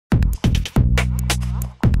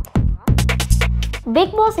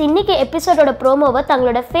Big pass இன்னைக்கு எபிசோடோட ப்ரோமோவை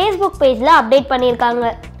தங்களோட ஃபேஸ்புக் பேஜில் அப்டேட் பண்ணியிருக்காங்க.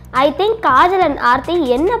 I think Kajal and Aarthi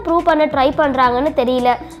என்ன ப்ரூவ் பண்ண ட்ரை பண்ணுறாங்கன்னு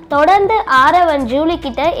தெரியல. தொடர்ந்து ஆரவ் அண்ட் ஜூலி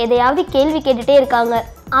கிட்ட எதையாவது கேள்வி கேட்டுகிட்டே இருக்காங்க.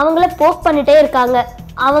 அவங்கள போக் பண்ணிட்டே இருக்காங்க.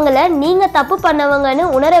 அவங்கள நீங்கள் தப்பு பண்ணவங்கன்னு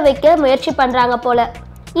உணர வைக்க முயற்சி பண்ணுறாங்க போல.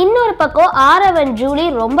 இன்னொரு பக்கம் ஆரவ் அண்ட் ஜூலி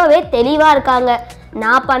ரொம்பவே தெளிவாக இருக்காங்க.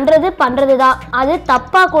 நான் பண்ணுறது தான், அது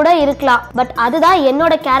தப்பாக கூட இருக்கலாம், பட் அதுதான்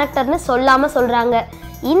என்னோட கேரக்டர்னு சொல்லாமல் சொல்கிறாங்க.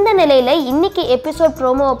 இந்த நிலையில் இன்னைக்கு எபிசோட்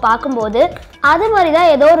ப்ரோமோவை பார்க்கும்போது அது மாதிரி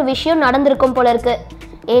தான் ஏதோ ஒரு விஷயம் நடந்திருக்கும் போல இருக்கு.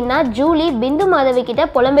 ஏன்னா ஜூலி பிந்து மாதவி கிட்ட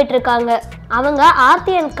புலம்பிட்டு இருக்காங்க. அவங்க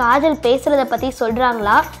ஆர்த்தி அண்ட் காஜல் பேசுறத பற்றி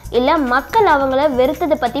சொல்கிறாங்களா இல்லை மக்கள் அவங்கள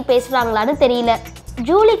வெறுத்ததை பற்றி பேசுகிறாங்களான்னு தெரியல.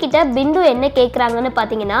 ஜூலி கிட்ட பிந்து என்ன கேட்குறாங்கன்னு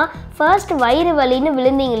பார்த்தீங்கன்னா, ஃபர்ஸ்ட் வயிறு வலின்னு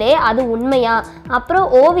விழுந்தீங்களே அது உண்மையா, அப்புறம்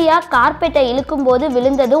ஓவியா கார்பெட்டை இழுக்கும்போது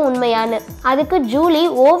விழுந்ததும் உண்மையான்னு. அதுக்கு ஜூலி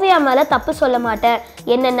ஓவியா மேலே தப்பு சொல்ல மாட்டேன்,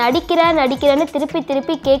 என்னை நடிக்கிறேன்னு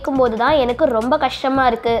திருப்பி கேட்கும்போது தான் எனக்கு ரொம்ப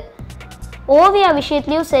கஷ்டமாக இருக்குது. ஓவியா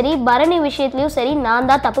விஷயத்துலையும் சரி பரணி விஷயத்துலையும் சரி நான்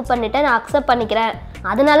தான் தப்பு பண்ணிட்டேன், நான் அக்செப்ட் பண்ணிக்கிறேன்,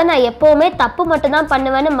 அதனால நான் எப்போவுமே தப்பு மட்டும்தான்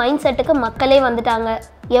பண்ணுவேன்னு மைண்ட் செட்டுக்கு மக்களே வந்துட்டாங்க.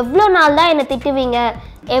 எவ்வளோ நாள் தான் என்னை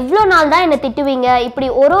திட்டுவீங்க, இப்படி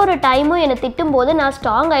ஒரு டைமும் என்னை திட்டும்போது நான்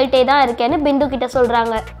ஸ்ட்ராங் ஆகிட்டே தான் இருக்கேன்னு பிந்து கிட்ட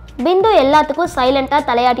சொல்கிறாங்க. பிந்து எல்லாத்துக்கும் சைலண்ட்டாக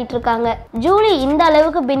தலையாட்டிட்டு இருக்காங்க. ஜூலி இந்த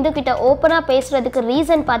அளவுக்கு பிந்து கிட்ட ஓப்பனாக பேசுகிறதுக்கு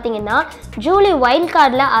ரீசன் பார்த்தீங்கன்னா, ஜூலி வைல்ட்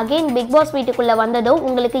கார்டில் அகெயின் பிக் பாஸ் வீட்டுக்குள்ளே வந்ததும்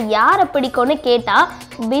உங்களுக்கு யாரை பிடிக்கும்னு கேட்டால்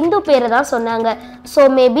பிந்து பேரை தான் சொன்னாங்க. ஸோ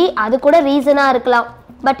மேபி அது கூட ரீசனாக இருக்கலாம்.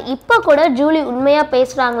 பட் இப்போ கூட ஜூலி உண்மையாக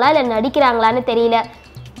பேசுகிறாங்களா இல்லை நடிக்கிறாங்களான்னு தெரியல.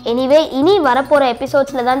 எனிவே இனி வரப்போகிற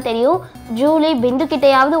எபிசோட்ஸில் தான் தெரியும் ஜூலி பிந்து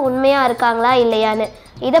கிட்டையாவது உண்மையாக இருக்காங்களா இல்லையான்னு.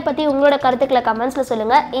 இதை பற்றி உங்களோட கருத்துக்களை கமெண்ட்ஸில்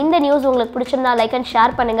சொல்லுங்கள். இந்த நியூஸ் உங்களுக்கு பிடிச்சிருந்தா லைக் அண்ட்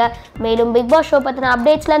ஷேர் பண்ணுங்கள். மேலும் பிக் பாஸ் ஷோ பற்றின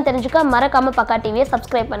அப்டேட்ஸ்லாம் தெரிஞ்சுக்க மறக்காமல் பக்கா டிவியை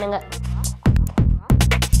சப்ஸ்கிரைப் பண்ணுங்கள்.